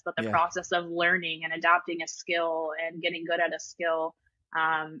process, but the Yeah. process of learning and adapting a skill and getting good at a skill.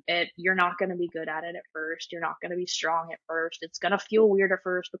 You're not going to be good at it at first. You're not going to be strong at first. It's going to feel weird at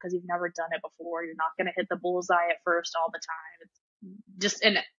first because you've never done it before. You're not going to hit the bullseye at first all the time. It's just,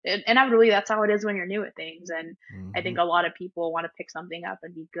 and inevitably that's how it is when you're new at things. And I think Mhm. a lot of people want to pick something up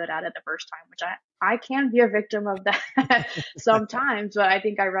and be good at it the first time, which I can be a victim of that sometimes, but I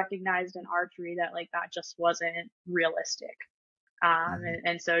think I recognized in archery that like that just wasn't realistic. Mhm.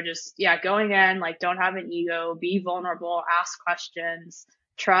 And so just, yeah, going in, like, don't have an ego, be vulnerable, ask questions,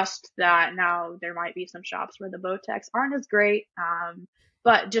 trust that now there might be some shops where the bow techs aren't as great.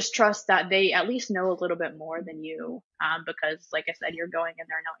 But just trust that they at least know a little bit more than you. Because like I said, you're going in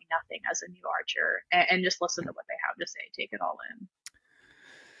there knowing nothing as a new archer and just listen to what they have to say, take it all in.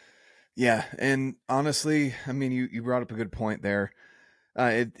 Yeah, and honestly, I mean, you brought up a good point there.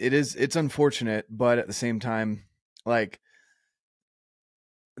 It's unfortunate, but at the same time, like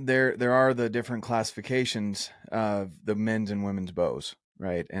there are the different classifications of the men's and women's bows,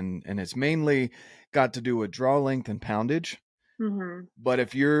 right? And it's mainly got to do with draw length and poundage. Mm-hmm. But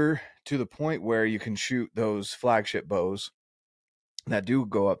if you're to the point where you can shoot those flagship bows that do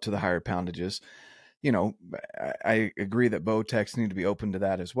go up to the higher poundages, you know, I agree that bow techs need to be open to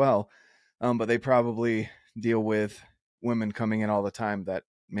that as well. But they probably deal with women coming in all the time that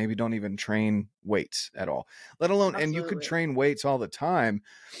maybe don't even train weights at all, let alone, and you could Absolutely. train weights all the time.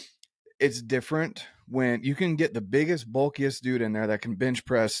 it's different when you can get the biggest, bulkiest dude in there that can bench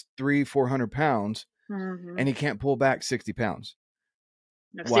press 300-400 pounds and he can't pull back 60 pounds.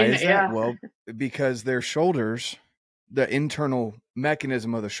 Why is that? Yeah. Well, because their shoulders, the internal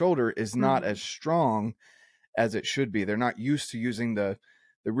mechanism of the shoulder is not as strong as it should be. They're not used to using the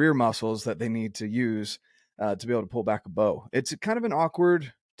rear muscles that they need to use to be able to pull back a bow. It's kind of an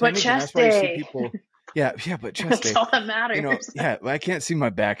awkward technique, and that's why you see people. Yeah, but chest That's day. all that matters. You know, yeah, I can't see my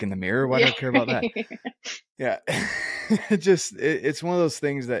back in the mirror. Why do I care about that? Yeah, it's one of those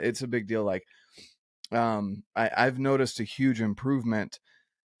things that it's a big deal. Like, I've noticed a huge improvement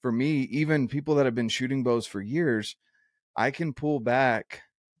for me. Even people that have been shooting bows for years, I can pull back.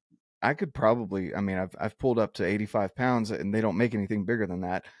 I could probably, I mean, I've pulled up to 85 pounds, and they don't make anything bigger than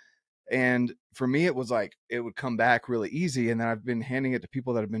that. And for me, it was like, it would come back really easy. And then I've been handing it to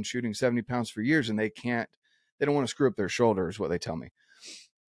people that have been shooting 70 pounds for years, and they don't want to screw up their shoulder, is what they tell me.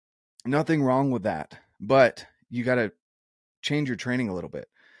 Nothing wrong with that, but you got to change your training a little bit.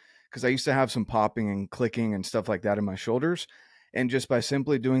 Cause I used to have some popping and clicking and stuff like that in my shoulders. And just by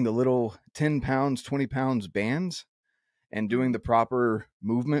simply doing the little 10 pounds, 20 pounds bands and doing the proper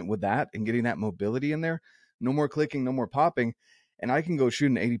movement with that and getting that mobility in there, no more clicking, no more popping. And I can go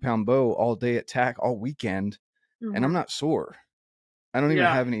shoot an 80-pound bow all day at TAC all weekend, and I'm not sore. I don't even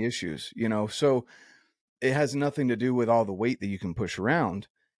have any issues, you know? So it has nothing to do with all the weight that you can push around.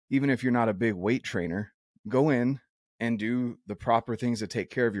 Even if you're not a big weight trainer, go in and do the proper things to take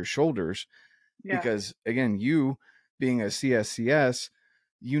care of your shoulders. Because again, you being a CSCS,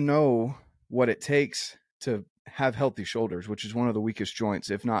 you know what it takes to have healthy shoulders, which is one of the weakest joints,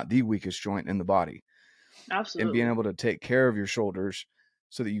 if not the weakest joint in the body. Absolutely. And being able to take care of your shoulders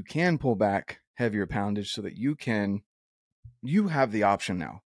so that you can pull back heavier poundage, so that you have the option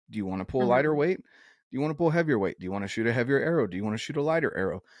now. Do you want to pull lighter weight? Do you want to pull heavier weight? Do you want to shoot a heavier arrow? Do you want to shoot a lighter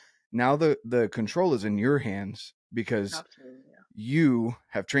arrow? Now the control is in your hands, because you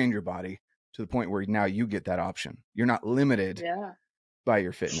have trained your body to the point where now you get that option. You're not limited by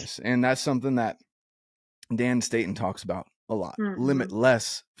your fitness. And that's something that Dan Staton talks about a lot.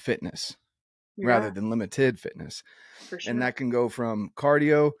 Limitless fitness rather than limited fitness. For sure. And that can go from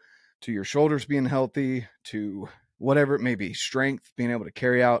cardio to your shoulders being healthy to whatever it may be, strength, being able to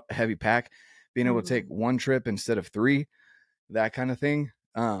carry out a heavy pack, being able to take one trip instead of 3, that kind of thing.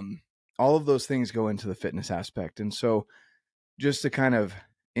 All of those things go into the fitness aspect. And so just to kind of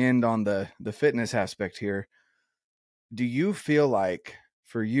end on the fitness aspect here, do you feel like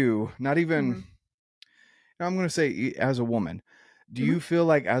for you, not even, I'm going to say as a woman, do you feel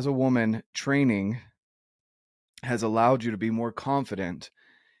like as a woman, training has allowed you to be more confident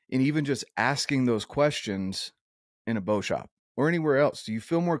in even just asking those questions in a bow shop or anywhere else? Do you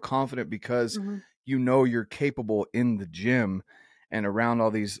feel more confident because you know you're capable in the gym and around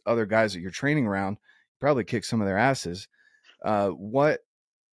all these other guys that you're training around, probably kick some of their asses? I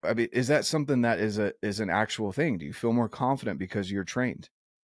mean, is that something that is an actual thing? Do you feel more confident because you're trained?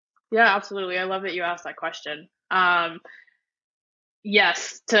 Yeah, absolutely. I love that you asked that question.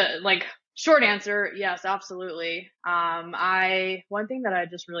 Yes, to like short answer, yes, absolutely. One thing that I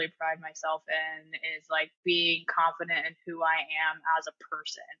just really pride myself in is like being confident in who I am as a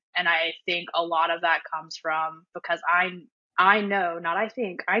person. And I think a lot of that comes from because I know, not I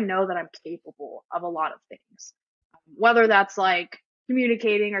think, I know that I'm capable of a lot of things. Whether that's like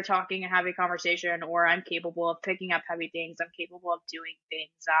communicating or talking and having a conversation, or I'm capable of picking up heavy things. I'm capable of doing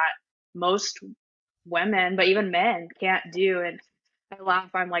things that most women, but even men can't do. And I laugh,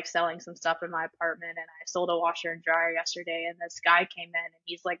 I'm like selling some stuff in my apartment, and I sold a washer and dryer yesterday, and this guy came in and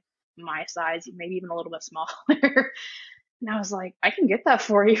he's like my size, maybe even a little bit smaller. And I was like, I can get that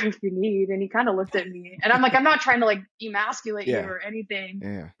for you if you need. And he kind of looked at me, and I'm like, I'm not trying to like emasculate you or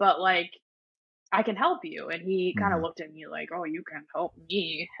anything, but like, I can help you. And he kind of looked at me like, oh, you can help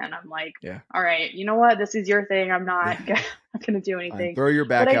me. And I'm like, all right, you know what? This is your thing. I'm not going to do anything. Throw your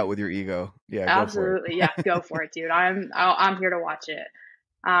back out with your ego. Yeah, absolutely. Go for it. Go for it, dude. I'm here to watch it.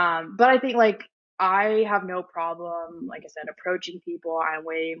 But I think like I have no problem, like I said, approaching people. I'm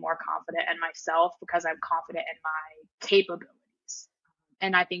way more confident in myself because I'm confident in my capabilities.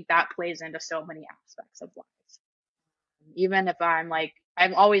 And I think that plays into so many aspects of life. Even if I'm like,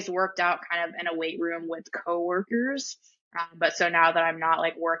 I've always worked out kind of in a weight room with coworkers. But so now that I'm not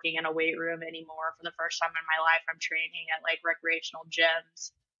like working in a weight room anymore, for the first time in my life, I'm training at like recreational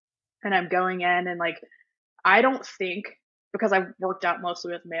gyms, and I'm going in and like, I don't think, because I've worked out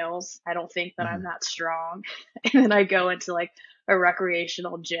mostly with males, I don't think that I'm that strong. And then I go into like a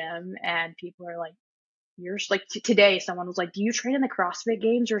recreational gym and people are like, you're like, today someone was like, do you train in the CrossFit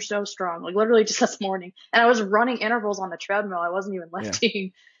games? You're so strong. Like literally just this morning. And I was running intervals on the treadmill. I wasn't even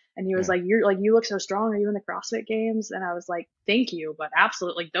lifting. And he was Yeah. like, you look so strong. Are you in the CrossFit games? And I was like, thank you, but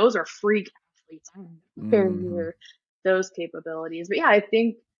absolutely, like those are freak athletes. I'm nowhere Hmm. near those capabilities. But yeah, I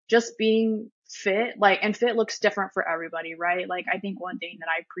think just being fit, like, and fit looks different for everybody, right? Like, I think one thing that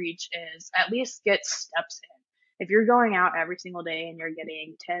I preach is at least get steps in. If you're going out every single day and you're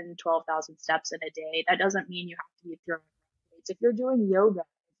getting 10, 12,000 steps in a day, that doesn't mean you have to be throwing weights. If you're doing yoga,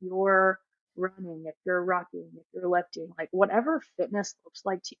 if you're running, if you're rocking, if you're lifting, like whatever fitness looks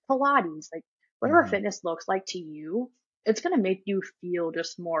like to Pilates, like whatever Hmm. fitness looks like to you, it's going to make you feel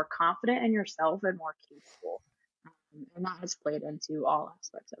just more confident in yourself and more capable. And that has played into all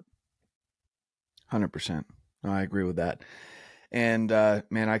aspects of 100%. I agree with that. And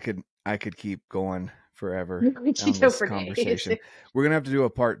man, I could keep going forever it. We on could go this for days. conversation. We're gonna have to do a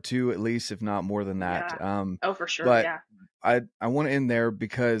part two at least, if not more than that. Yeah. Oh, for sure. But Yeah. I want to end there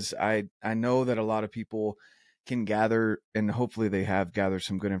because I know that a lot of people can gather, and hopefully they have gathered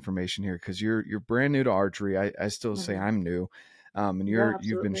some good information here, because you're brand new to archery. I still say Hmm. I'm new, and Yeah,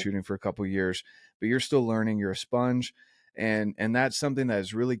 you've been absolutely. shooting for a couple years, but you're still learning. You're a sponge, and that's something that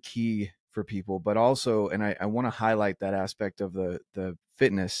is really key for people. But also, and I want to highlight that aspect of the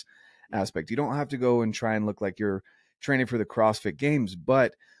fitness aspect. You don't have to go and try and look like you're training for the CrossFit Games,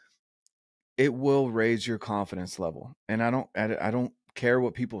 but it will raise your confidence level. And I don't care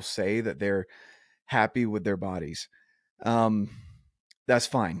what people say that they're happy with their bodies. Um, that's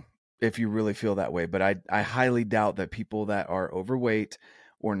fine if you really feel that way. But I highly doubt that people that are overweight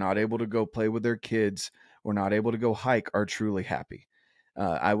or not able to go play with their kids or not able to go hike are truly happy.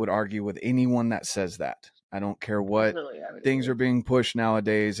 I would argue with anyone that says that. I don't care what Absolutely. I would things agree. are being pushed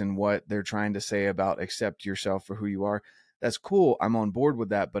nowadays and what they're trying to say about accept yourself for who you are. That's cool. I'm on board with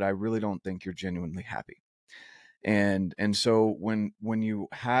that, but I really don't think you're genuinely happy. And so when you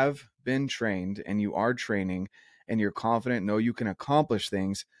have been trained and you are training and you're confident, know you can accomplish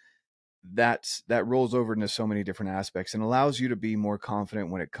things, that rolls over into so many different aspects and allows you to be more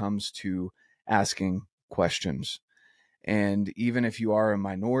confident when it comes to asking questions. And even if you are a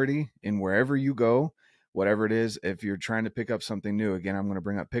minority in wherever you go, whatever it is, if you're trying to pick up something new, again, I'm going to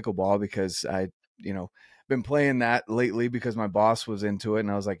bring up pickleball because you know, been playing that lately because my boss was into it.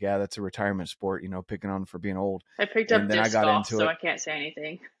 And I was like, yeah, that's a retirement sport, picking on for being old. I picked And up then I disc got golf, into so it. I can't say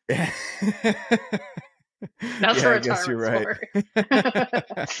anything. That's a Yeah, I guess you're retirement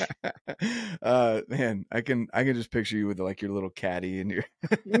right. sport. Man, I can just picture you with like your little caddy and your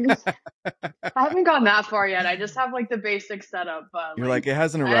I haven't gone that far yet. I just have like the basic setup, but you're like, like it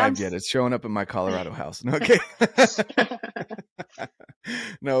hasn't I am. arrived yet. It's showing up in my Colorado house. Okay.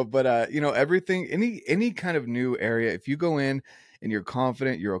 No, but everything, any kind of new area, if you go in and you're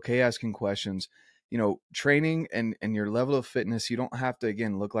confident, you're okay asking questions, training and your level of fitness, you don't have to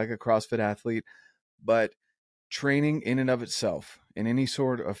again look like a CrossFit athlete, but training in and of itself in any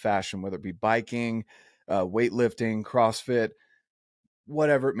sort of fashion, whether it be biking, weightlifting, CrossFit,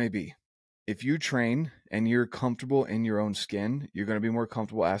 whatever it may be. If you train and you're comfortable in your own skin, you're going to be more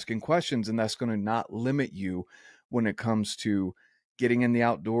comfortable asking questions, and that's going to not limit you when it comes to getting in the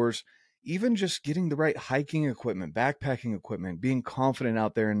outdoors, even just getting the right hiking equipment, backpacking equipment, being confident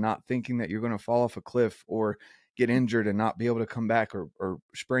out there and not thinking that you're going to fall off a cliff or get injured and not be able to come back or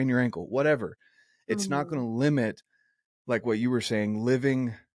sprain your ankle, whatever. It's not going Mhm. to limit, like what you were saying,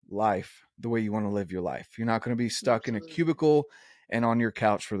 living life the way you want to live your life. You're not going to be stuck in a Absolutely. cubicle and on your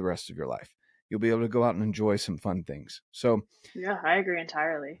couch for the rest of your life. You'll be able to go out and enjoy some fun things. So, Yeah, I agree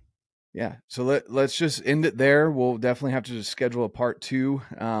entirely. yeah. So let's just end it there. We'll definitely have to just schedule a part two.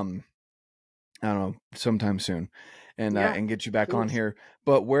 I don't know, sometime soon, Yeah, and get you back on please. here.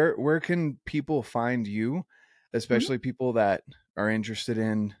 But where can people find you, Hmm. especially people that are interested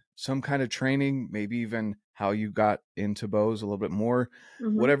in some kind of training, maybe even how you got into bows a little bit more,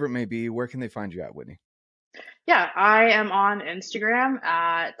 Hmm. whatever it may be? Where can they find you at, Whitney? Yeah, I am on Instagram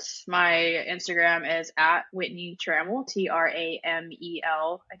at my Instagram is at Whitney Tramel,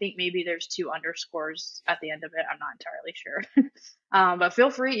 Tramel. I think maybe there's two underscores at the end of it. I'm not entirely sure. But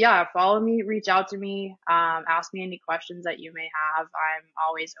feel free, yeah, follow me, reach out to me, ask me any questions that you may have. I'm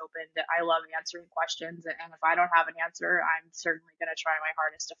always open to, I love answering questions. And if I don't have an answer, I'm certainly going to try my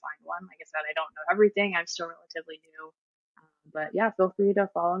hardest to find one. Like I said, I don't know everything. I'm still relatively new. But yeah, feel free to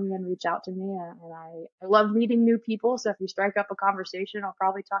follow me and reach out to me. And I love meeting new people. So if you strike up a conversation, I'll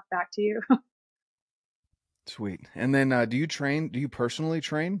probably talk back to you. Sweet. And then, do you personally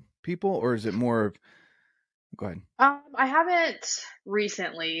train people, or is it more of, go ahead. I haven't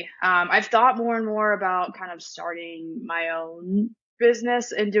recently. I've thought more and more about kind of starting my own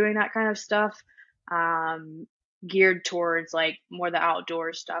business and doing that kind of stuff. Um, geared towards like more the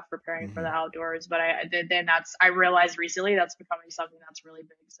outdoor stuff, preparing for the Mhm. outdoors. But I realized recently that's becoming something that's really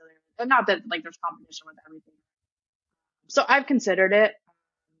big. So and not that like there's competition with everything. So I've considered it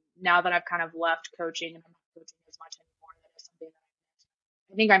now that I've kind of left coaching and I'm not coaching as much anymore. That is something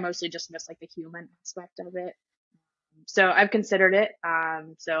that I think I mostly just miss like the human aspect of it. So I've considered it.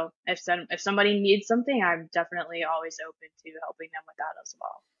 So if somebody needs something, I'm definitely always open to helping them with that as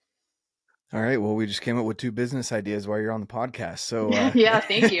well. All right. Well, we just came up with 2 business ideas while you're on the podcast. So Yeah,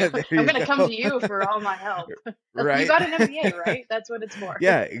 thank you. there I'm you gonna come go. to you for all my help. You Right? got an MBA, right? That's what it's for.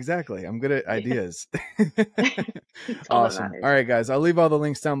 Yeah, exactly. I'm good at Yeah. ideas. That's all that Awesome. matters. All right, guys. I'll leave all the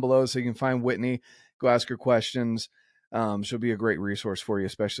links down below so you can find Whitney. Go ask her questions. She'll be a great resource for you,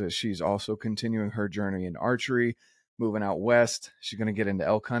 especially as she's also continuing her journey in archery, moving out west. She's going to get into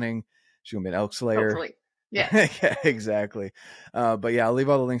elk hunting. She's going to be an elk slayer. Hopefully. Yes. Yeah, exactly. But yeah, I'll leave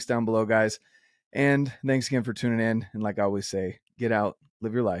all the links down below, guys. And thanks again for tuning in. And like I always say, get out,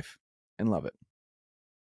 live your life, and love it.